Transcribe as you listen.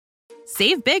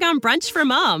Save big on brunch for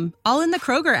mom, all in the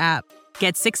Kroger app.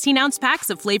 Get 16-ounce packs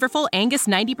of flavorful Angus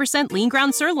 90% lean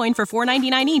ground sirloin for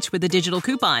 $4.99 each with a digital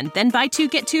coupon. Then buy 2,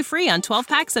 get 2 free on 12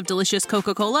 packs of delicious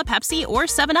Coca-Cola, Pepsi, or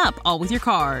 7-Up, all with your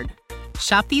card.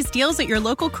 Shop these deals at your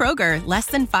local Kroger, less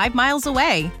than 5 miles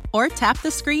away. Or tap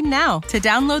the screen now to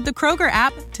download the Kroger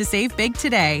app to save big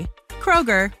today.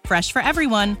 Kroger, fresh for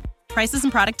everyone. Prices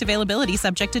and product availability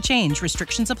subject to change.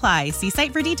 Restrictions apply. See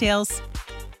site for details.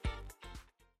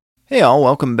 Hey all,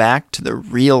 welcome back to the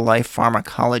Real Life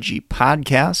Pharmacology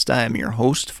Podcast. I am your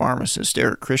host, pharmacist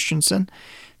Eric Christensen.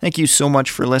 Thank you so much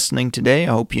for listening today.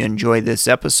 I hope you enjoyed this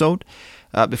episode.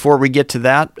 Before we get to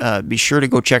that, be sure to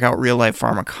go check out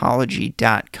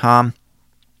reallifepharmacology.com.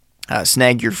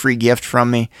 Snag your free gift from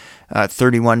me,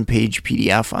 31-page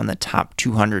PDF on the top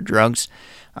 200 drugs.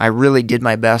 I really did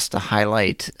my best to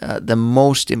highlight the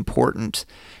most important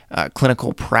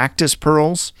clinical practice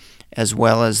pearls, as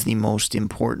well as the most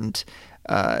important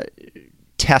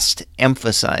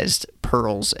test-emphasized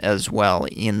pearls as well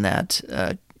in that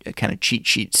kind of cheat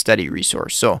sheet study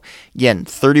resource. So again,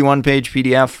 31-page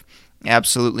PDF,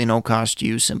 absolutely no cost to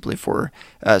you, simply for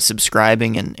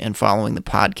subscribing and following the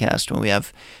podcast when we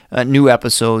have new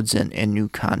episodes and new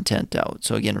content out.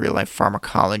 So again,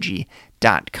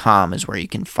 reallifepharmacology.com is where you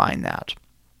can find that.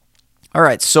 All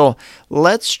right, so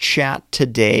let's chat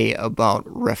today about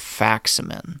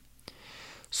rifaximin.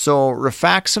 So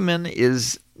rifaximin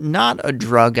is not a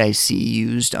drug I see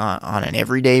used on an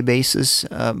everyday basis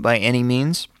by any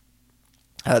means.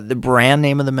 The brand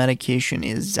name of the medication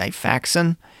is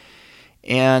Xifaxan,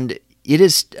 and it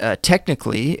is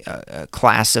technically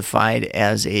classified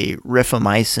as a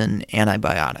rifamycin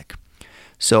antibiotic.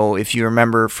 So if you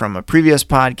remember from a previous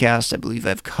podcast, I believe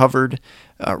I've covered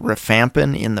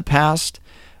rifampin in the past.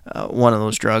 One of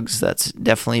those drugs that's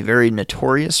definitely very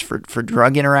notorious for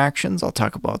drug interactions. I'll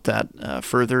talk about that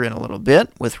further in a little bit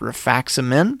with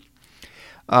rifaximin.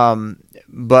 But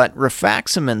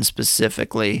rifaximin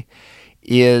specifically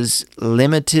is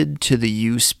limited to the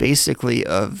use basically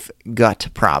of gut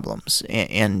problems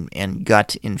and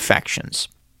gut infections.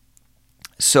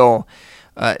 So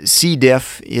C.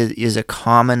 diff is a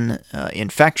common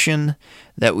infection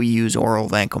that we use oral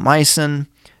vancomycin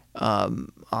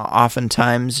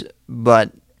oftentimes,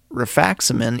 but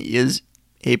rifaximin is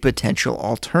a potential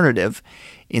alternative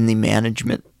in the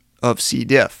management of C.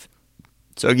 diff.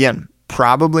 So again,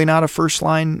 probably not a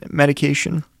first-line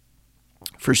medication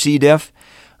for C. diff,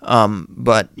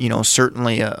 but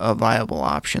certainly a viable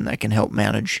option that can help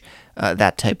manage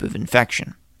that type of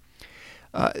infection.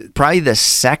 Probably the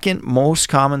second most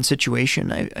common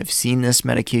situation I've seen this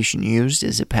medication used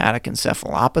is hepatic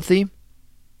encephalopathy.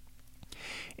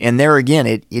 And there again,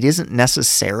 it isn't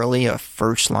necessarily a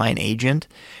first-line agent.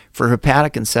 For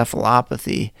hepatic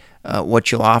encephalopathy,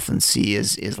 what you'll often see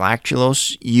is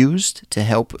lactulose used to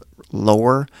help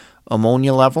lower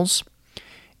ammonia levels.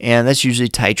 And that's usually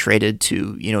titrated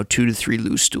to 2 to 3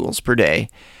 loose stools per day.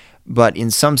 But in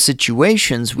some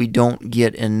situations, we don't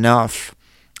get enough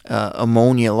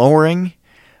ammonia lowering,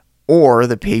 or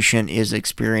the patient is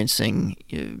experiencing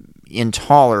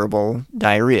intolerable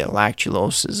diarrhea.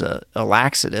 Lactulose is a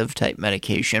laxative type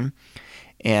medication,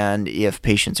 and if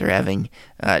patients are having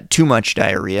too much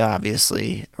diarrhea,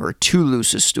 obviously, or too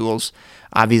loose of stools,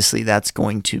 obviously that's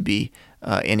going to be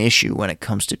an issue when it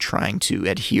comes to trying to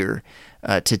adhere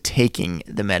to taking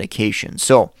the medication.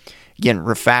 So again,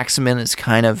 rifaximin is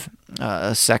kind of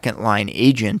a second-line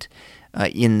agent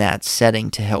in that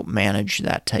setting to help manage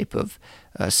that type of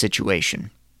situation.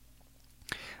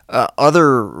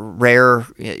 Other rare,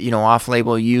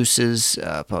 off-label uses,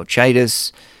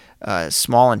 pouchitis,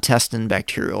 small intestine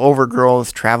bacterial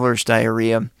overgrowth, traveler's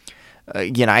diarrhea.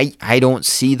 Again, I don't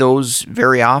see those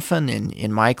very often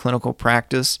in my clinical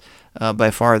practice. By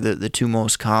far, the two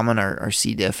most common are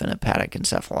C. diff and hepatic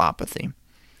encephalopathy.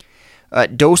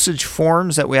 Dosage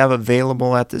forms that we have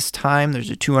available at this time, there's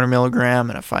a 200 milligram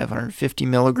and a 550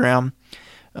 milligram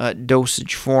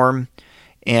dosage form.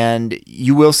 And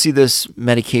you will see this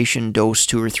medication dosed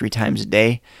 2 or 3 times a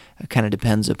day. It kind of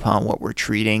depends upon what we're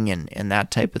treating and that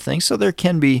type of thing. So there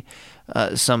can be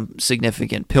some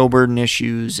significant pill burden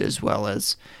issues, as well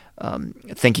as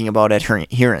thinking about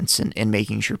adherence and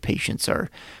making sure patients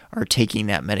are taking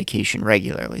that medication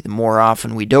regularly. The more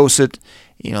often we dose it,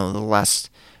 the less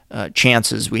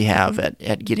chances we have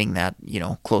at getting that,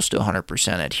 close to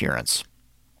 100% adherence.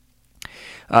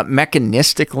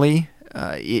 Mechanistically,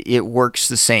 it works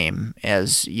the same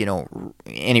as,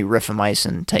 any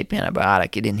rifamycin type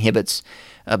antibiotic. It inhibits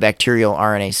bacterial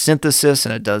RNA synthesis,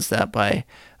 and it does that by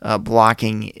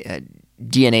blocking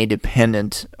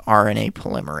DNA-dependent RNA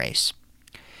polymerase.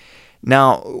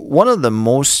 Now, one of the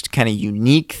most kind of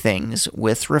unique things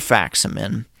with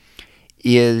rifaximin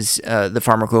is the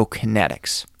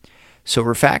pharmacokinetics. So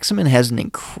rifaximin has an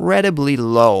incredibly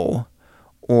low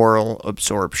oral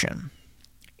absorption.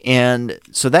 And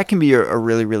so that can be a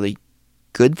really, really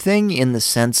good thing in the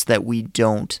sense that we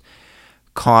don't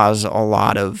cause a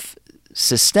lot of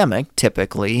systemic,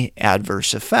 typically,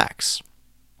 adverse effects.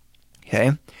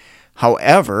 Okay?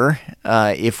 However,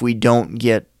 if we don't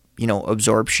get,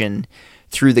 absorption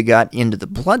through the gut into the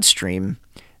bloodstream,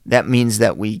 that means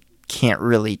that we can't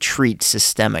really treat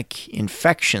systemic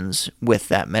infections with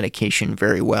that medication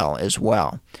very well as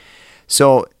well.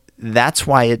 So that's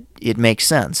why it makes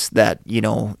sense that, in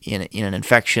an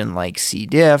infection like C.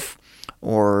 diff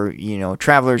or,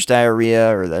 traveler's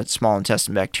diarrhea or that small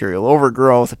intestine bacterial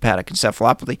overgrowth, hepatic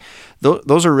encephalopathy,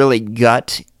 those are really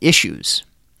gut issues.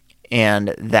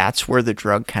 And that's where the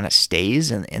drug kind of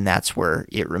stays and that's where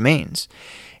it remains.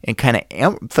 And kind of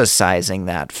emphasizing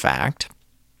that fact,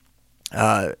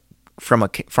 from a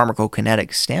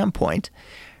pharmacokinetic standpoint,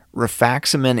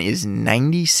 rifaximin is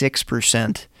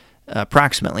 96%,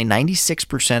 approximately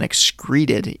 96%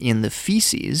 excreted in the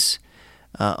feces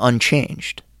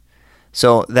unchanged.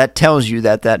 So that tells you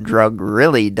that drug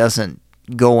really doesn't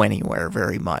go anywhere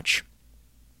very much.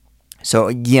 So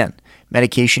again,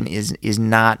 medication is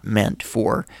not meant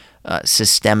for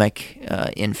systemic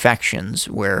infections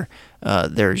where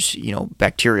there's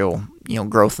bacterial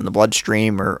growth in the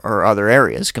bloodstream or other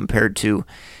areas compared to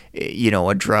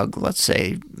a drug, let's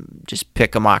say just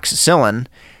pick amoxicillin,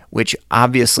 which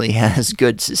obviously has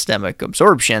good systemic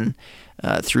absorption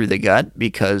through the gut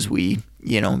because we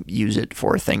use it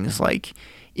for things like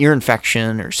ear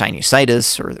infection or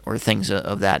sinusitis or things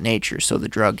of that nature. So the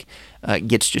drug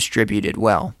gets distributed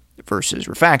well versus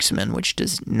rifaximin, which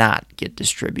does not get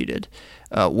distributed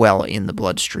well in the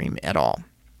bloodstream at all.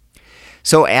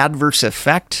 So adverse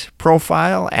effect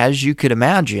profile, as you could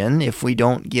imagine, if we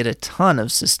don't get a ton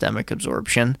of systemic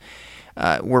absorption,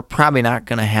 we're probably not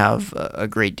going to have a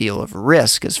great deal of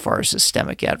risk as far as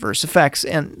systemic adverse effects,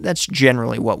 and that's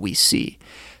generally what we see.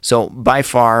 So by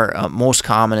far, most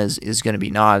common is going to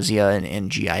be nausea and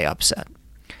GI upset.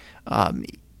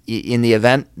 In the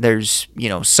event there's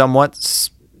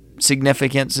somewhat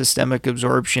significant systemic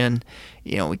absorption,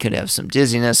 we could have some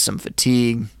dizziness, some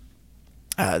fatigue.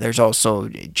 There's also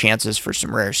chances for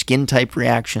some rare skin type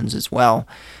reactions as well.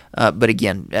 But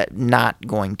again, not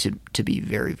going to be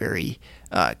very, very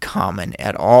common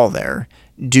at all there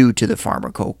due to the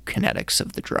pharmacokinetics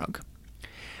of the drug.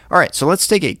 All right, so let's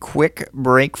take a quick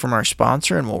break from our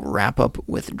sponsor and we'll wrap up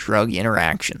with drug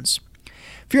interactions.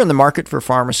 If you're in the market for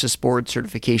pharmacist board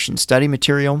certification study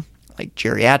material like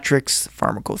geriatrics,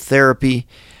 pharmacotherapy,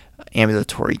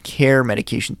 ambulatory care,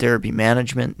 medication therapy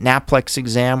management, NAPLEX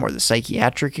exam, or the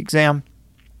psychiatric exam,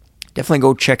 definitely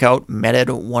go check out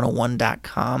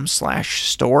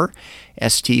meded101.com/store,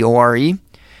 S-T-O-R-E.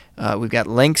 We've got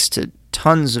links to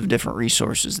tons of different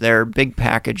resources there, big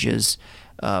packages,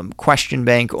 question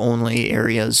bank only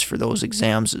areas for those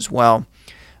exams as well.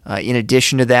 In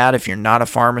addition to that, if you're not a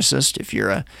pharmacist, if you're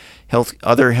a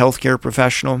other healthcare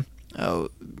professional,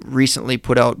 recently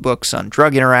put out books on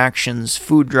drug interactions,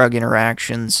 food-drug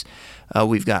interactions.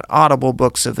 We've got Audible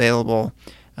books available,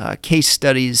 case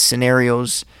studies,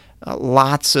 scenarios,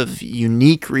 lots of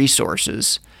unique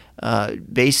resources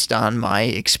based on my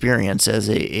experience as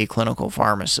a clinical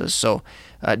pharmacist. So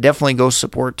definitely go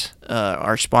support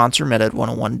our sponsor,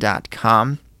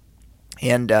 meded101.com,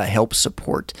 and help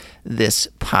support this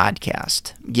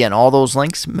podcast. Again, all those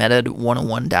links,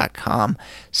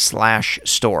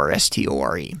 meded101.com/store,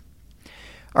 S-T-O-R-E.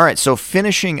 All right, so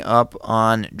finishing up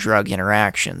on drug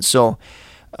interactions. So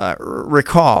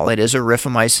recall, it is a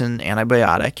rifamycin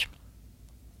antibiotic.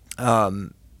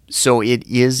 So it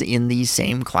is in the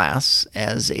same class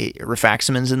as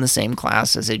rifaximin's in the same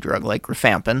class as a drug like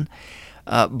rifampin,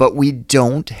 but we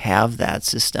don't have that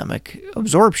systemic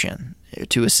absorption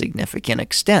to a significant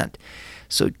extent.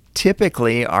 So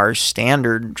typically our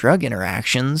standard drug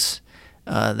interactions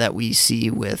that we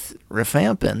see with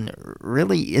rifampin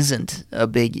really isn't a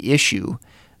big issue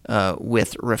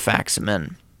with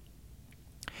rifaximin.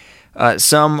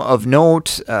 Some of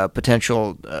note,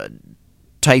 potential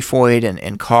typhoid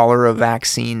and cholera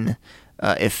vaccine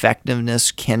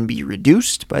effectiveness can be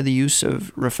reduced by the use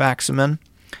of rifaximin.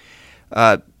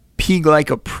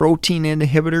 P-glycoprotein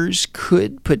inhibitors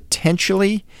could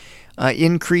potentially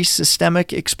increase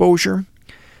systemic exposure.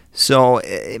 So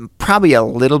probably a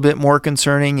little bit more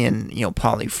concerning in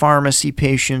polypharmacy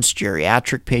patients,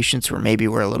 geriatric patients where maybe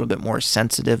we're a little bit more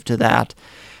sensitive to that.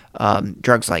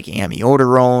 Drugs like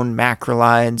amiodarone,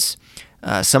 macrolides,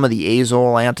 some of the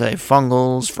azole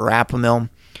antifungals, verapamil,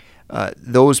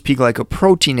 those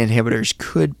P-glycoprotein inhibitors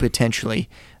could potentially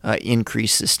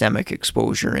increase systemic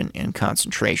exposure and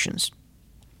concentrations.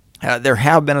 There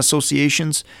have been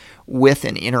associations with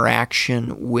an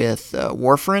interaction with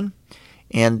warfarin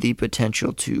and the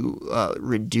potential to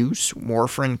reduce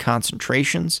warfarin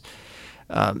concentrations.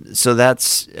 So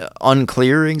that's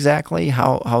unclear exactly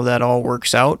how that all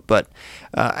works out, but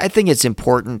I think it's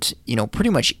important, pretty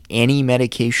much any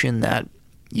medication that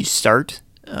you start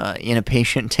in a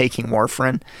patient taking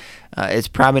warfarin, it's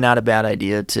probably not a bad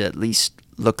idea to at least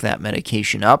look that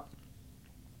medication up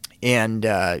and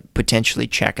potentially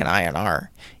check an INR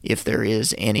if there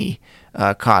is any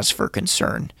cause for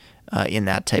concern in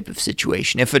that type of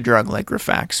situation, if a drug like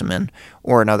rifaximin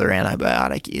or another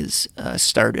antibiotic is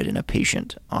started in a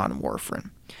patient on warfarin.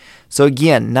 So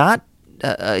again, not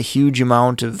a huge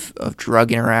amount of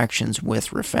drug interactions with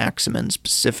rifaximin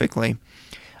specifically,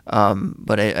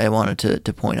 but I wanted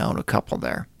to point out a couple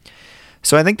there.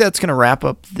 So I think that's going to wrap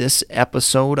up this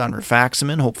episode on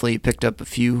rifaximin. Hopefully you picked up a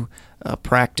few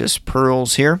practice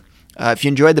pearls here. If you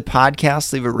enjoyed the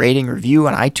podcast, leave a rating, review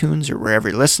on iTunes or wherever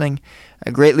you're listening.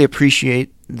 I greatly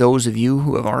appreciate those of you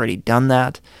who have already done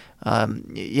that.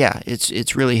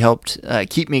 It's really helped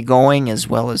keep me going, as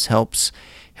well as helps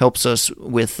us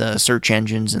with search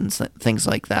engines and things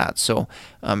like that. So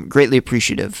greatly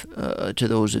appreciative to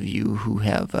those of you who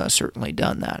have certainly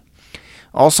done that.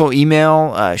 Also,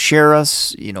 email, share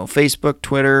us, Facebook,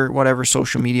 Twitter, whatever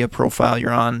social media profile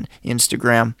you're on,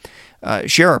 Instagram.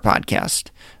 Share our podcast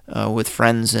with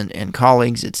friends and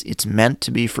colleagues. It's meant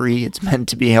to be free. It's meant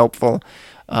to be helpful.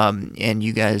 And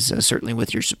you guys, certainly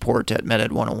with your support at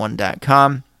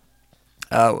meded101.com,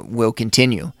 will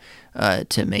continue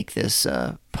to make this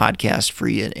podcast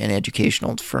free and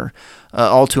educational for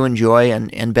all to enjoy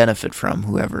and benefit from,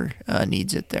 whoever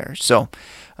needs it there. So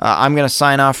I'm going to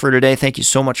sign off for today. Thank you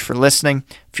so much for listening.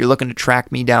 If you're looking to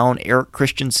track me down, Eric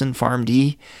Christensen,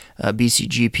 PharmD,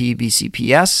 BCGP,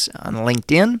 BCPS on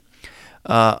LinkedIn.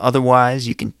 Otherwise,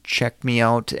 you can check me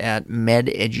out at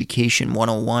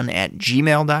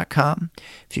mededucation101@gmail.com.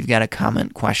 If you've got a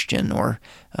comment, question, or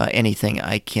anything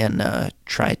I can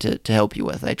try to help you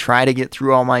with. I try to get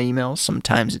through all my emails.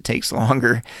 Sometimes it takes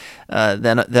longer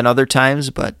than other times,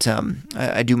 but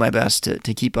I do my best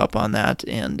to keep up on that,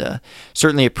 and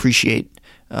certainly appreciate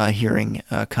hearing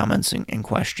comments and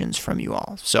questions from you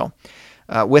all. So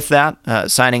with that,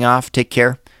 signing off. Take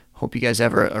care. Hope you guys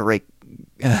have a great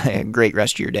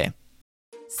rest of your day.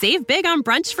 Save big on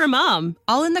brunch for mom,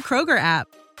 all in the Kroger app.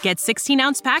 Get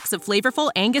 16-ounce packs of flavorful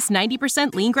Angus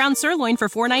 90% lean ground sirloin for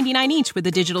 $4.99 each with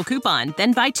a digital coupon.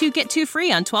 Then buy 2, get 2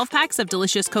 free on 12 packs of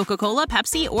delicious Coca-Cola,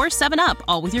 Pepsi, or 7-Up,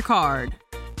 all with your card.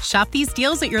 Shop these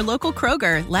deals at your local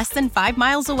Kroger, less than 5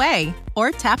 miles away.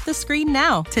 Or tap the screen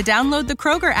now to download the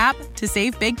Kroger app to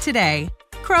save big today.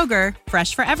 Kroger,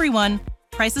 fresh for everyone.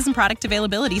 Prices and product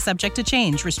availability subject to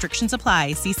change. Restrictions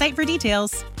apply. See site for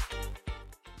details.